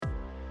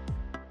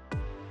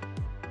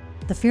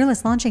The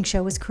Fearless Launching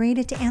Show was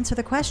created to answer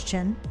the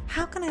question,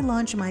 how can I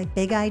launch my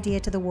big idea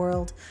to the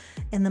world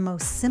in the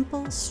most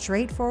simple,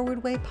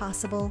 straightforward way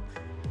possible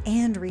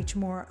and reach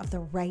more of the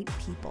right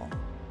people?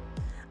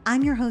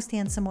 I'm your host,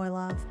 Ann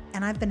Samoylov,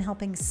 and I've been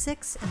helping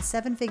 6- and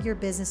 7-figure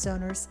business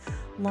owners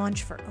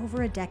launch for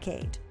over a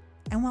decade.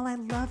 And while I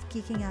love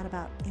geeking out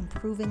about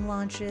improving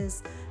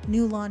launches,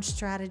 new launch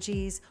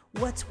strategies,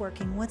 what's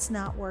working, what's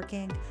not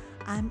working,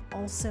 I'm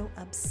also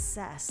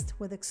obsessed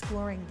with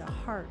exploring the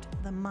heart,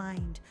 the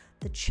mind,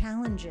 the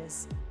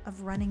challenges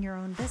of running your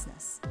own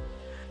business.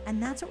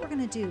 And that's what we're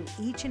going to do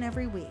each and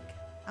every week.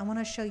 I want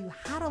to show you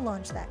how to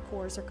launch that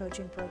course or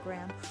coaching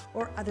program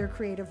or other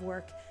creative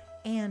work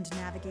and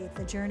navigate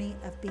the journey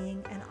of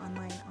being an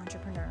online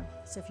entrepreneur.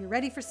 So if you're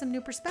ready for some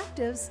new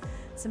perspectives,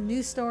 some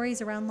new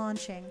stories around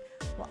launching,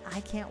 well, I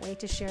can't wait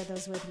to share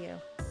those with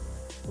you.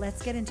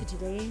 Let's get into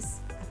today's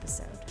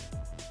episode.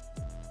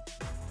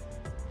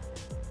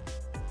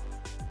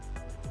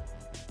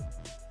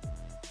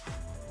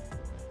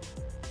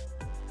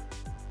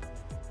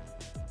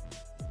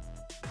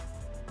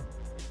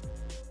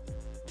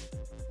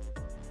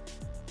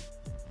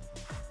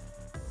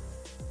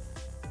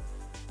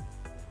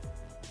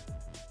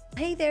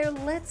 Hey there,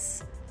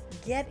 let's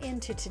get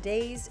into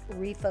today's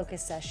Refocus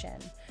session.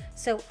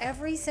 So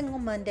every single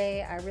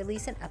Monday, I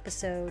release an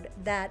episode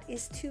that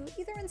is to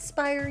either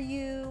inspire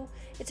you,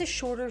 it's a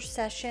shorter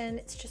session,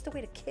 it's just a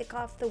way to kick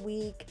off the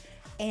week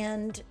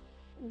and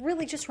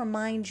really just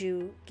remind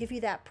you, give you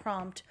that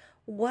prompt,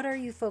 what are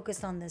you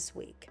focused on this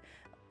week?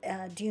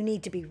 Do you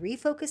need to be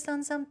refocused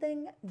on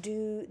something?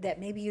 That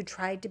maybe you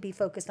tried to be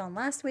focused on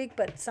last week,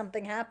 but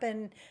something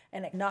happened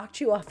and it knocked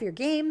you off your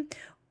game?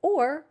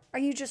 Or are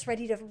you just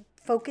ready to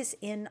focus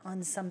in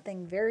on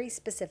something very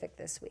specific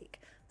this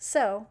week?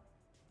 So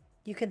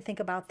you can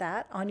think about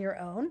that on your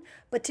own.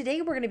 But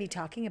today we're going to be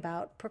talking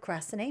about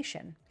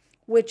procrastination,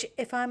 which,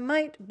 if I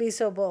might be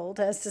so bold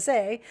as to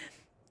say,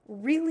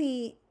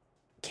 really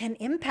can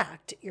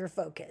impact your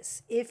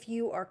focus if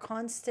you are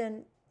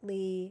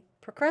constantly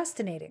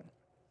procrastinating.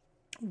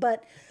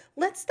 But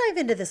let's dive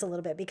into this a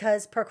little bit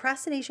because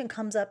procrastination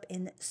comes up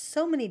in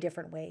so many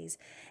different ways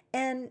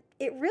and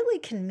it really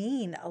can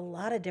mean a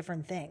lot of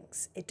different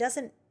things.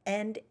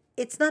 And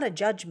it's not a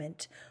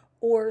judgment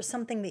or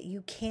something that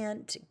you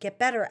can't get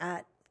better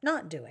at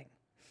not doing.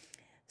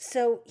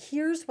 So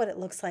here's what it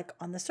looks like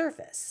on the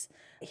surface.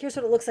 Here's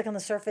what it looks like on the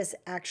surface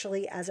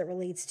actually as it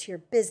relates to your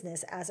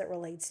business, as it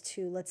relates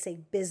to, let's say,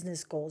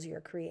 business goals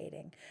you're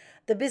creating.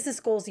 The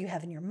business goals you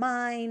have in your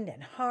mind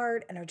and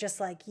heart and are just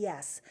like,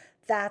 yes,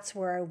 that's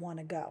where I want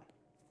to go.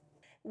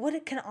 What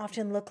it can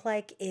often look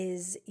like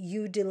is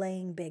you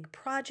delaying big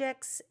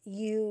projects,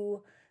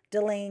 you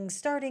delaying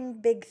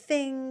starting big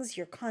things,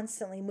 you're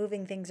constantly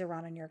moving things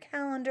around on your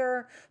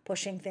calendar,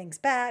 pushing things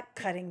back,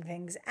 cutting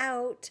things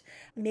out,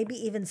 maybe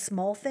even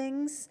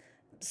smaller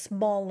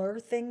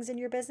things in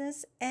your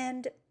business.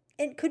 And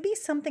it could be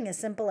something as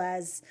simple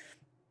as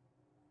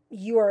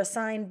you are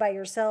assigned by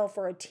yourself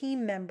or a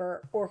team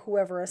member or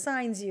whoever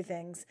assigns you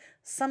things,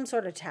 some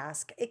sort of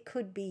task. It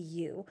could be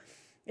you.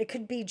 It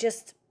could be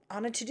just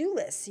on a to-do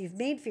list you've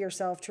made for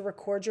yourself to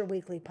record your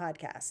weekly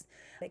podcast.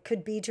 It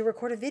could be to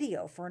record a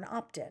video for an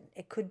opt-in.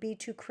 It could be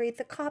to create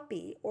the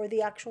copy or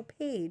the actual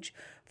page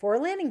for a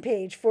landing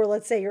page for,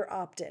 let's say, your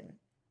opt-in.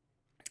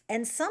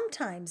 And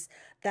sometimes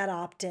that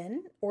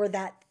opt-in or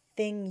that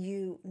thing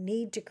you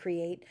need to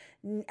create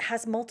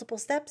has multiple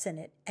steps in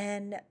it.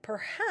 And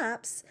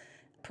perhaps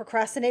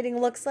procrastinating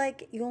looks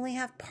like you only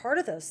have part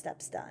of those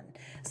steps done.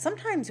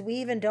 Sometimes we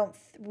even don't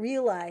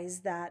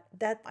realize that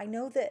I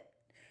know that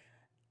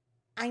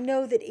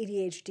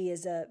ADHD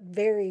is a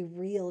very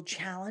real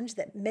challenge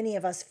that many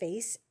of us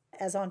face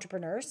as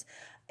entrepreneurs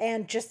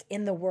and just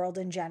in the world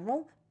in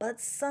general.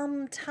 But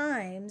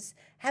sometimes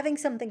having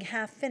something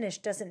half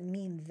finished doesn't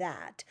mean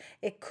that.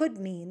 It could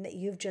mean that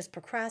you've just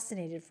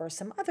procrastinated for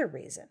some other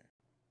reason.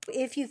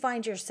 If you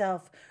find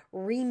yourself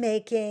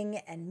remaking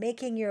and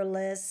making your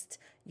list,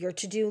 your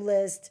to-do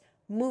list,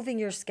 moving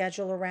your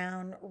schedule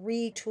around,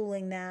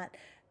 retooling that,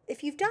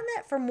 if you've done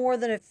that for more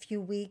than a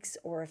few weeks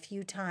or a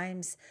few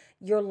times,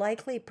 you're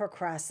likely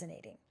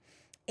procrastinating.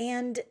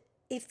 And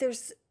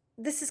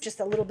this is just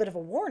a little bit of a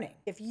warning.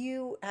 If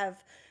you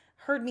have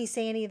heard me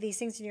say any of these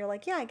things and you're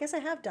like, yeah, I guess I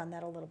have done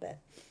that a little bit.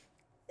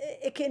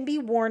 It can be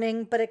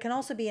warning, but it can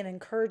also be an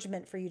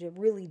encouragement for you to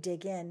really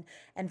dig in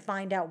and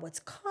find out what's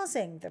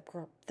causing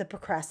the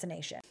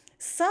procrastination.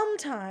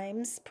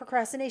 Sometimes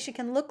procrastination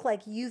can look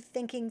like you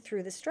thinking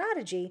through the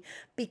strategy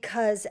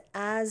because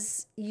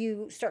as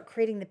you start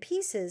creating the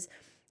pieces,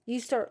 you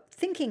start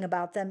thinking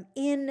about them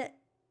in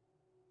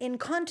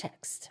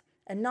context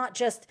and not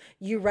just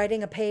you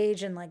writing a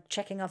page and like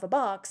checking off a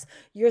box.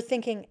 You're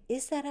thinking,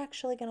 is that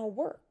actually going to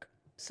work?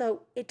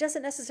 So it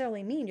doesn't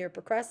necessarily mean you're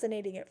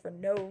procrastinating it for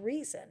no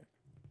reason.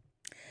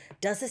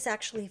 Does this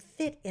actually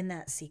fit in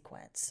that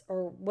sequence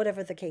or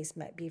whatever the case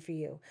might be for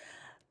you?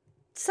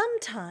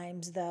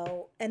 Sometimes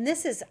though, and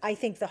this is, I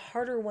think, the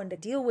harder one to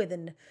deal with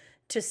and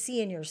to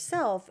see in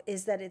yourself,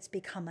 is that it's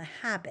become a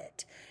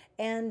habit.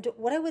 And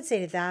what I would say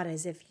to that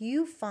is if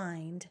you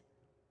find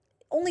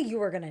only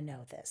you are going to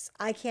know this.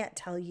 I can't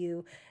tell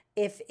you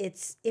if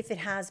it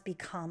has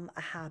become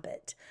a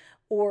habit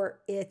or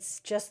it's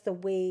just the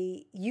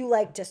way you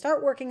like to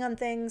start working on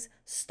things,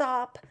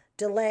 stop,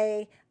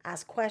 delay,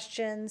 ask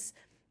questions,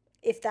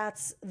 if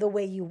that's the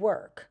way you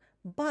work.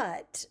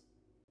 But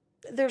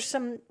there's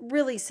some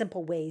really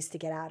simple ways to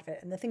get out of it.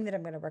 And the thing that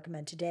I'm going to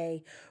recommend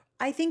today,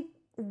 I think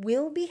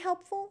will be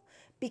helpful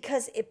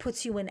because it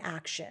puts you in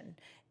action.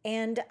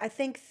 And I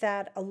think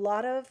that I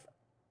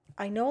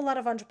know a lot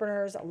of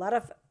entrepreneurs, a lot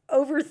of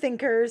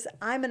overthinkers.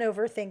 I'm an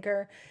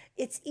overthinker.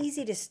 It's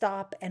easy to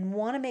stop and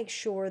want to make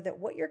sure that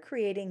what you're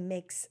creating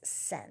makes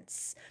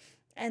sense.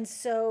 And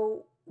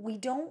so we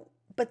don't,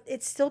 but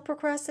it's still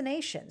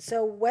procrastination.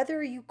 So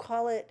whether you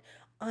call it,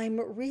 I'm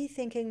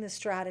rethinking the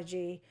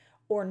strategy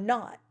or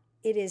not,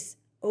 it is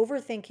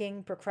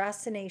overthinking,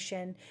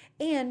 procrastination,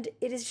 and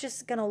it is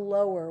just going to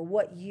lower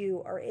what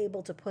you are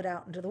able to put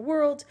out into the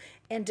world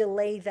and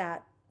delay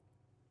that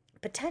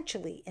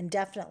potentially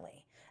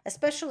indefinitely,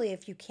 especially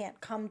if you can't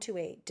come to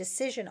a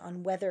decision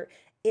on whether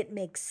it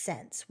makes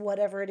sense,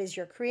 whatever it is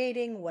you're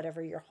creating,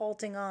 whatever you're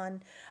halting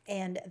on.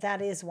 And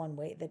that is one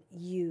way that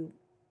you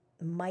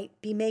might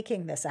be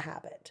making this a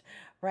habit,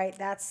 right?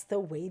 That's the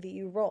way that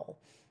you roll.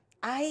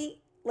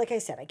 Like I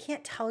said, I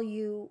can't tell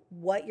you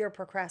what your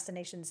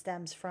procrastination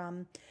stems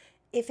from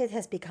if it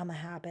has become a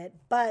habit,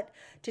 but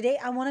today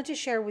I wanted to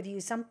share with you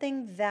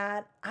something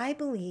that I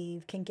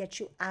believe can get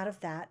you out of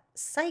that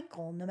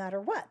cycle no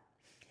matter what.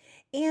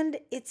 And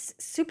it's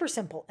super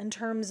simple in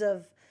terms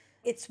of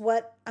it's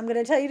what I'm going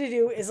to tell you to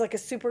do is like a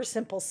super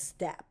simple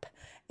step.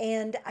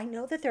 And I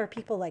know that there are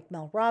people like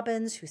Mel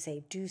Robbins who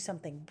say do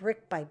something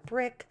brick by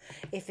brick.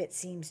 If it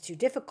seems too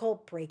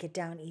difficult, break it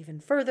down even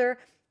further.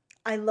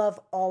 I love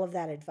all of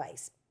that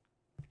advice.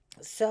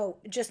 So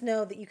just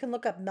know that you can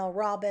look up Mel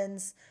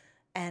Robbins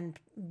and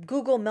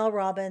Google Mel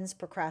Robbins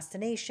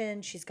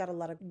procrastination. She's got a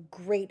lot of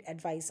great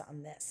advice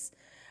on this.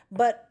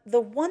 But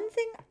the one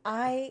thing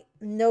I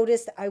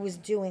noticed I was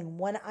doing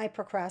when I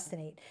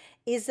procrastinate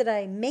is that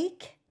I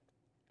make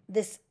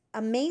this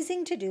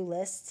amazing to-do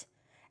list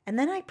and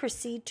then I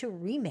proceed to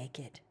remake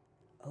it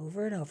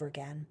over and over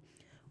again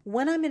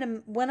when I'm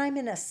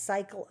in a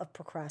cycle of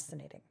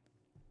procrastinating.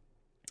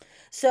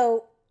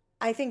 So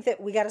I think that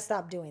we got to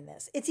stop doing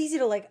this. It's easy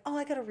to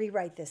I got to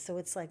rewrite this so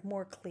it's like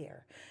more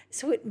clear,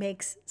 so it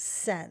makes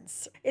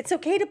sense. It's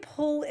okay to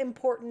pull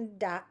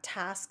important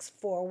tasks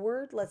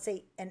forward, let's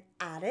say, and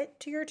add it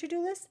to your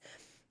to-do list,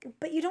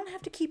 but you don't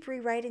have to keep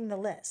rewriting the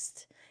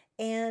list.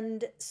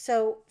 And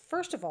so,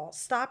 first of all,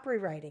 stop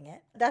rewriting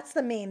it. That's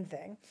the main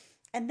thing.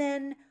 And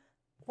then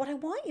what I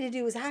want you to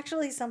do is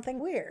actually something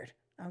weird,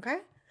 okay?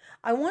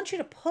 I want you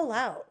to pull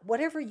out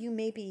whatever you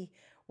maybe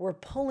were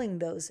pulling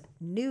those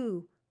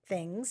new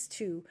things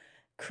to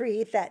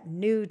create that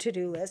new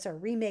to-do list or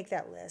remake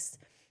that list.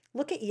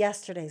 Look at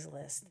yesterday's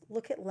list.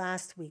 Look at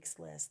last week's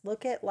list.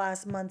 Look at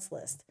last month's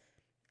list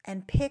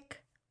and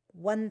pick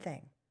one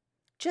thing.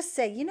 Just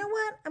say, you know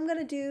what? I'm going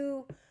to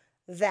do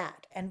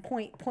that and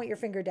point your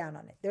finger down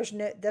on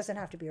it. Doesn't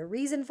have to be a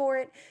reason for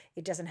it.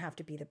 It doesn't have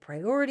to be the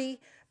priority.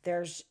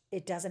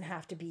 It doesn't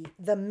have to be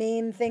the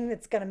main thing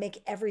that's going to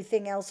make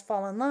everything else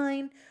fall in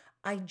line.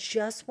 I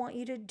just want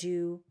you to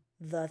do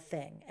the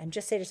thing and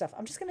just say to yourself,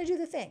 I'm just going to do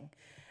the thing.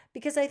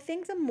 Because I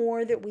think the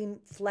more that we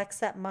flex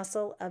that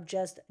muscle of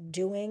just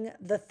doing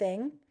the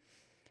thing,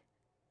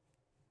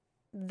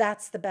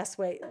 that's the best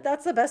way.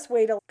 That's the best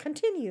way to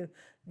continue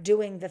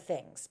doing the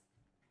things.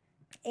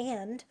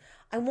 And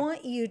I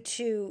want you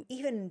to,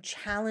 even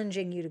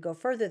challenging you to go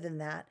further than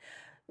that,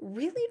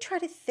 really try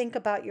to think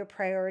about your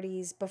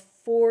priorities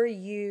before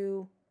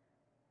you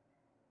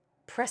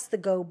press the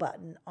go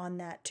button on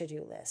that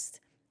to-do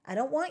list. I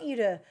don't want you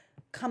to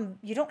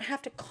you don't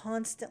have to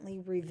constantly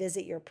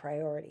revisit your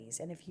priorities.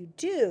 And if you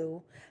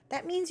do,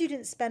 that means you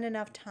didn't spend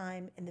enough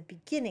time in the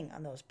beginning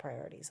on those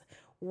priorities.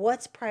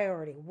 What's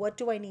priority? What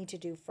do I need to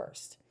do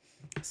first?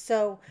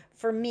 So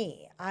for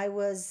me,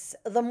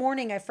 the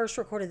morning I first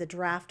recorded the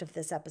draft of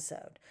this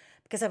episode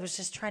because I was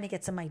just trying to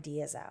get some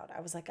ideas out. I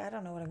was like, I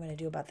don't know what I'm going to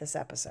do about this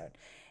episode.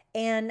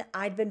 And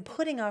I'd been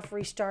putting off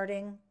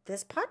restarting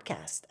this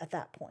podcast at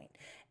that point.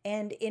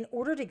 And in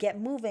order to get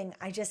moving,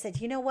 I just said,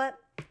 you know what?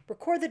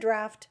 Record the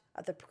draft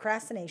of the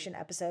procrastination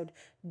episode.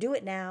 Do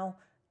it now.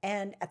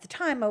 And at the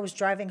time, I was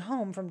driving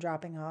home from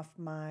dropping off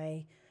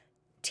my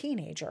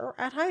teenager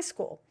at high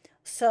school.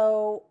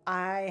 So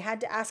I had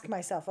to ask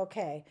myself,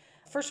 okay,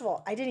 first of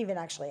all, I didn't even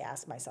actually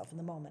ask myself in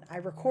the moment. I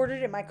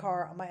recorded it in my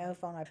car on my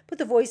iPhone. I put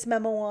the voice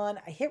memo on,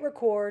 I hit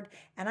record,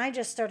 and I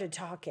just started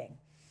talking.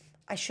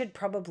 I should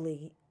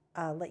probably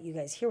let you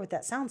guys hear what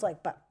that sounds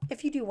like, but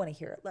if you do want to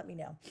hear it, let me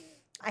know.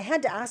 I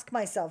had to ask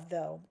myself,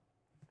 though,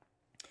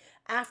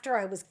 after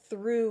I was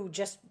through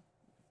just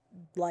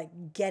like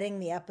getting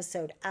the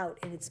episode out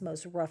in its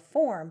most rough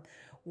form,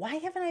 why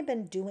haven't I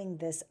been doing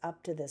this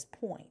up to this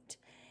point?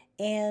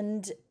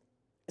 And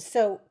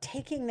so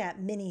taking that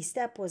mini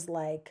step was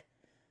like,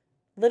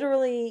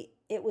 literally,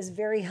 it was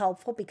very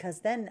helpful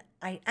because then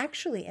I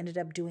actually ended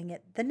up doing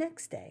it the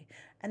next day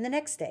and the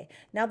next day.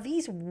 Now,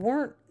 these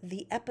weren't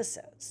the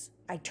episodes.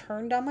 I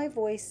turned on my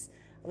voice.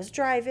 I was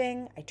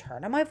driving. I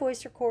turned on my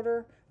voice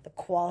recorder. The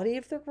quality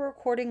of the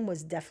recording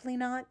was definitely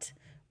not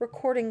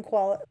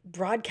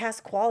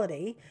broadcast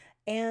quality.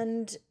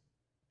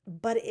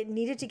 But it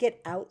needed to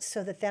get out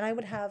so that then I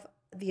would have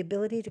the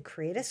ability to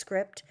create a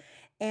script.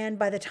 And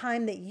by the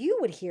time that you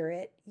would hear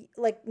it,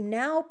 like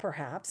now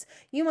perhaps,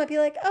 you might be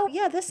like, oh,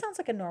 yeah, this sounds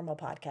like a normal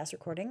podcast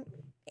recording.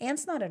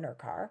 Anne's not in her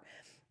car.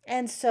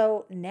 And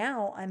so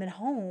now I'm at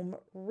home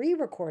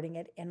re-recording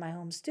it in my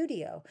home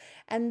studio.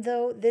 And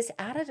though this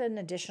added an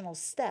additional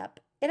step,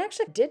 it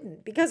actually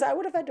didn't, because I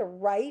would have had to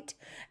write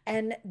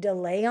and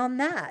delay on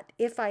that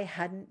if I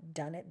hadn't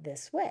done it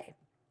this way.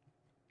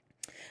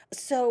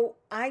 So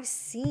I've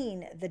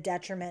seen the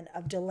detriment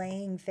of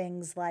delaying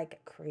things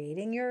like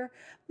creating your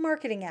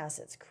marketing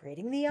assets,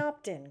 creating the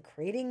opt-in,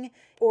 creating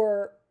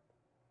or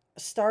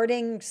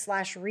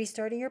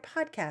starting/restarting your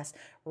podcast,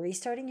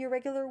 restarting your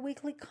regular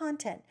weekly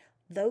content.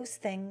 Those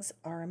things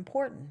are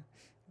important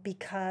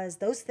because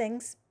those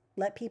things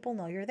let people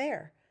know you're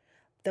there.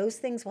 Those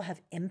things will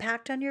have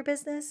impact on your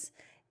business,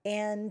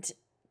 and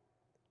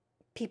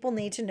people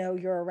need to know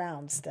you're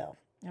around still.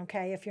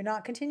 Okay, if you're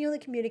not continually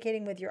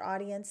communicating with your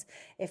audience,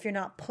 if you're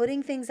not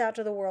putting things out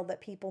to the world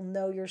that people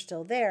know you're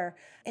still there,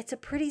 it's a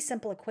pretty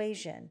simple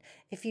equation.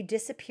 If you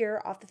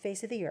disappear off the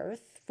face of the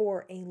earth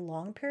for a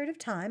long period of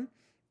time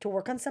to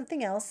work on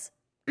something else,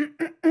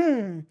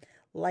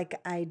 like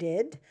I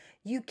did,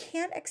 you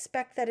can't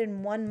expect that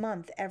in 1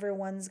 month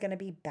everyone's going to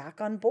be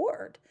back on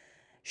board.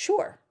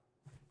 Sure,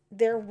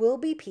 there will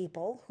be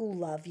people who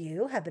love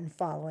you, have been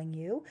following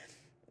you.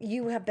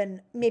 You have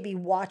been maybe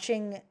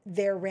watching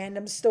their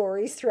random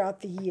stories throughout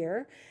the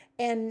year,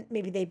 and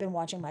maybe they've been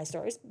watching my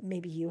stories.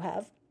 Maybe you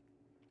have.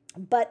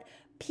 But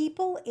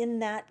people in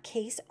that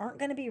case aren't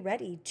going to be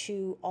ready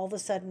to all of a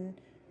sudden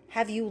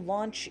have you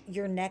launch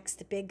your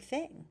next big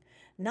thing.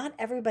 Not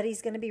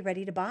everybody's going to be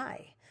ready to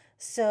buy.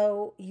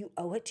 So you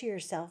owe it to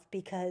yourself,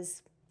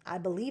 because I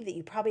believe that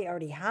you probably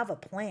already have a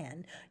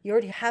plan. You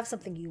already have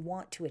something you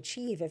want to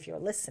achieve if you're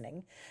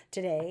listening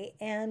today.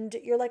 And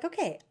you're like,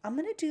 okay, I'm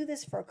going to do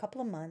this for a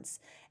couple of months.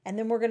 And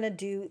then we're going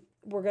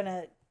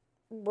to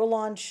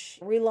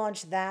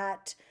relaunch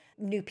that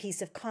new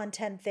piece of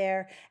content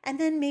there. And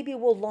then maybe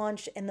we'll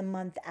launch in the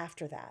month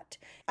after that.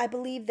 I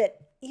believe that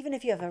even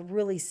if you have a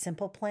really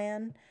simple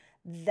plan,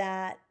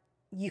 that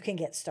you can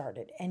get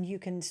started and you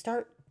can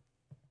start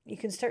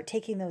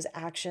taking those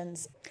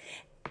actions.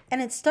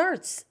 And it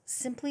starts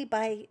simply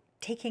by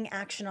taking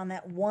action on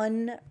that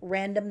one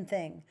random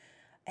thing.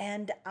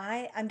 And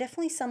I'm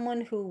definitely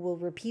someone who will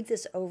repeat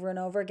this over and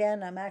over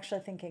again. I'm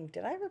actually thinking,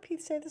 did I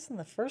say this in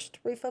the first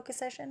Refocus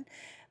session?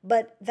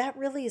 But that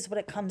really is what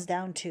it comes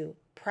down to.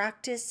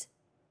 Practice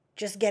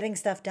just getting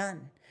stuff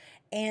done.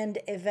 And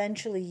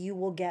eventually you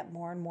will get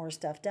more and more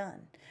stuff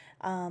done.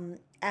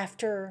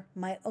 After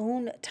my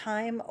own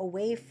time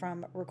away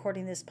from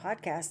recording this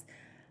podcast,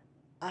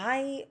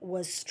 I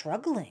was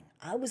struggling.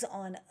 I was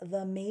on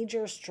the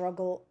major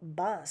struggle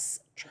bus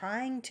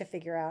trying to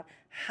figure out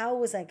how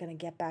was I going to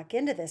get back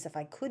into this if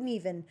I couldn't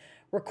even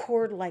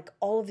record like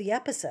all of the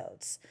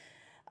episodes.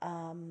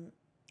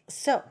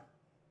 So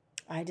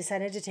I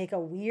decided to take a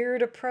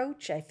weird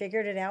approach. I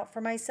figured it out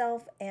for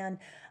myself, and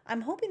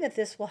I'm hoping that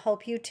this will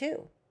help you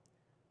too.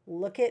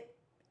 Look at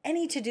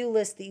any to-do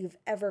list that you've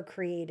ever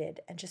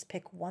created and just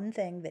pick one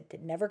thing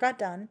that never got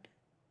done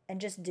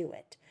and just do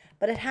it.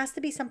 But it has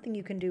to be something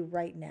you can do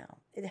right now.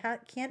 It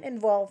can't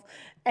involve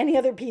any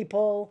other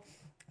people,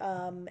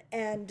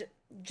 and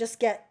just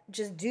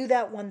do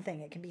that one thing.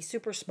 It can be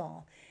super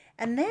small.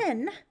 And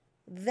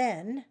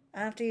then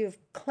after you've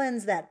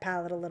cleansed that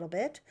palate a little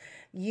bit,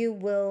 you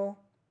will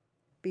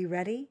be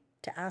ready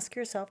to ask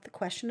yourself the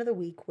question of the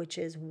week, which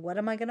is, what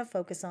am I going to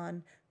focus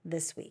on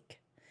this week?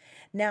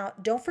 Now,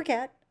 don't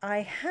forget,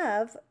 I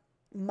have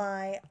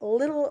my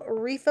little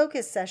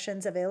Refocus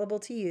sessions available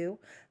to you.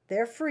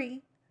 They're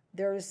free.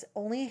 There's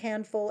only a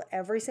handful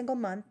every single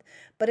month.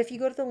 But if you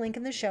go to the link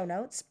in the show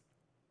notes,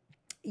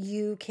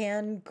 you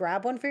can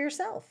grab one for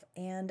yourself.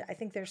 And I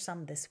think there's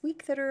some this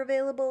week that are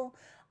available.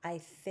 I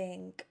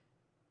think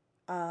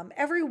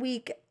every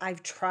week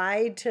I've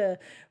tried to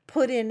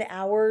put in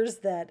hours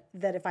that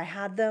if I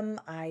had them,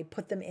 I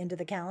put them into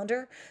the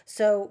calendar.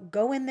 So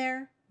go in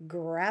there,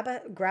 grab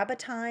a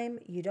time.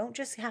 You don't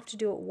just have to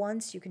do it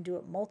once. You can do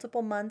it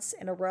multiple months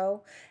in a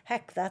row.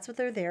 Heck, that's what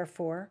they're there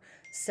for.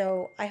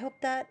 So I hope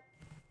that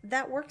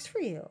works for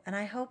you. And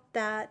I hope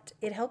that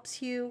it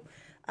helps you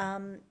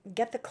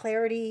get the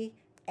clarity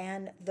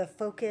and the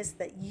focus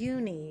that you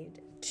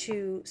need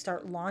to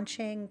start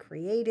launching,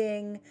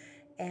 creating,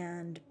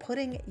 and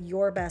putting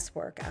your best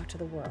work out to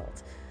the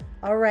world.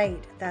 All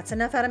right, that's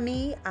enough out of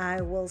me.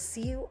 I will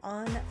see you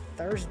on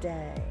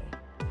Thursday.